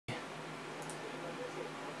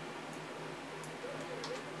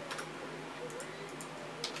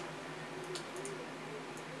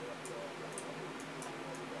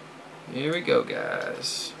Here we go,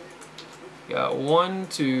 guys. Got 1,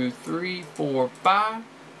 2, 3, 4, 5.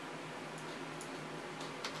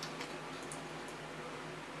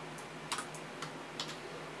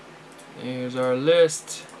 Here's our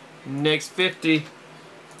list. Next 50.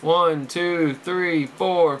 1, 2, 3,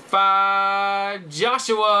 4, 5.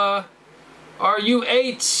 Joshua.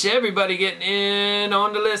 RUH. Everybody getting in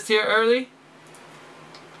on the list here early.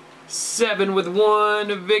 7 with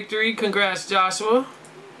 1 victory. Congrats, Joshua.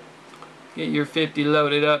 Get your 50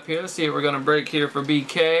 loaded up here. Let's see what we're going to break here for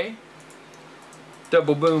BK.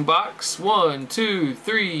 Double boom box. 1, 2,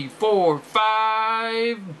 3, 4,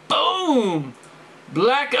 5. Boom!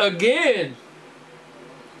 Black again.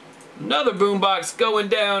 Another boombox going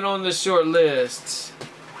down on the short list.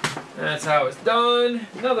 That's how it's done.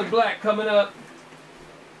 Another black coming up.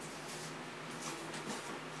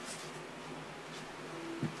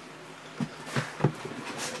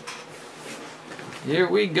 Here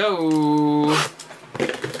we go.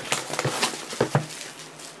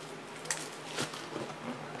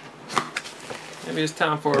 Maybe it's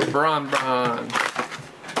time for a Bron.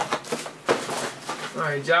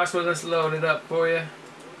 Alright, Joshua, let's load it up for you.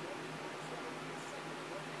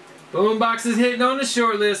 Boombox is hitting on the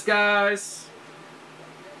short list, guys.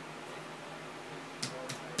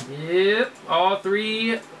 Yep, all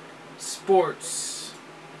 3 sports.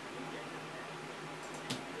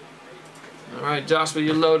 Alright, Joshua,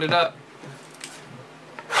 you're loaded up.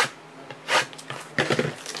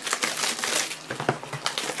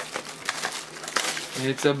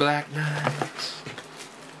 It's a black night.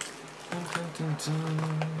 Dun, dun, dun,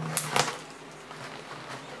 dun.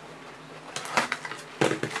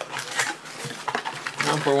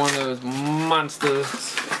 Going for one of those monsters.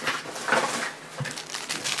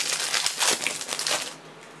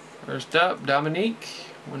 First up, Dominique,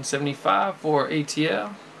 175 for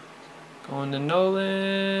ATL. Going to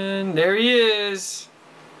Nolan. There he is.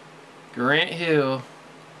 Grant Hill.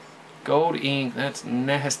 Gold ink. That's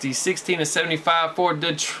nasty. 16 to 75 for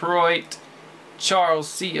Detroit. Charles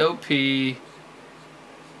COP.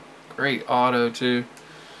 Great auto too.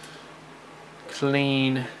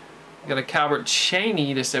 Clean. Got a Calvert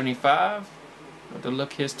Chaney to 75. Have to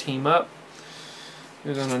look his team up.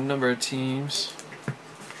 He's on a number of teams.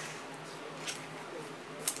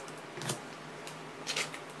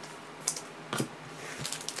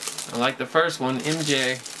 I like the first one,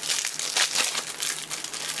 MJ.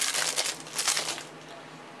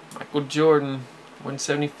 Michael Jordan,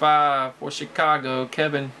 175 for Chicago.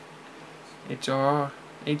 Kevin, HOR.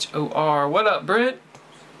 What up, Brent?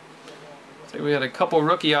 So we had a couple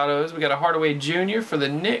rookie autos. We got a Hardaway Jr. for the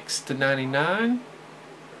Knicks to 99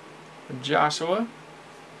 for Joshua. And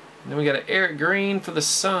then we got an Eric Green for the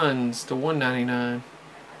Suns to 199.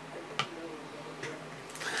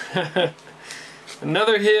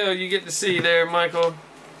 Another Hill you get to see there, Michael.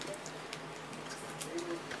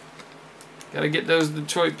 Gotta get those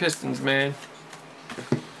Detroit Pistons, man.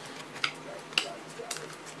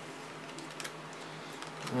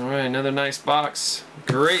 Alright, another nice box.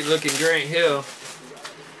 Great looking Grant Hill.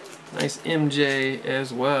 Nice MJ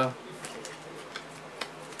as well.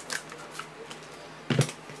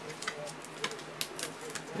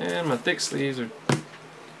 And my thick sleeves are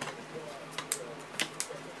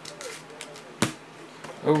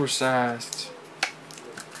oversized.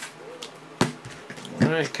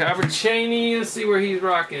 Alright, Calvert Chaney. Let's see where he's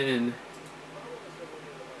rocking.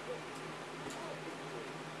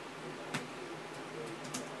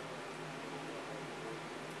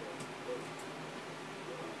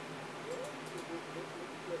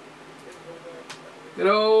 Good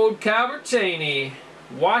old Calvert Chaney.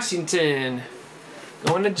 Washington.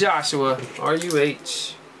 Going to Joshua.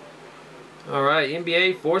 RUH. Alright,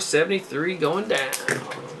 NBA 473 going down.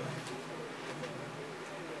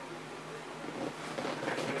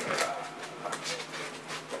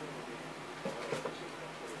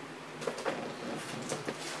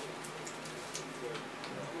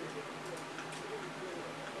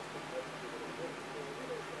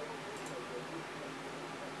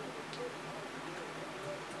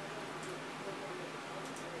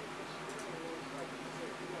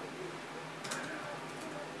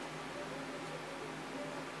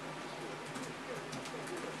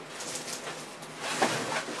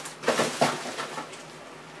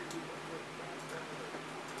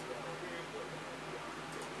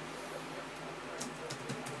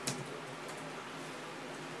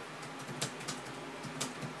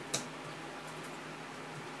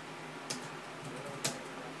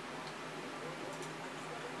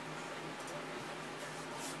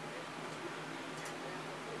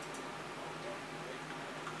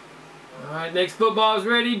 Alright, next football is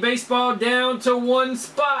ready. Baseball down to 1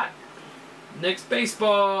 spot. Next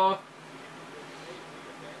baseball.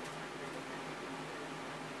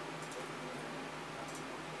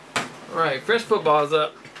 Alright, fresh football's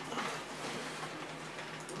up.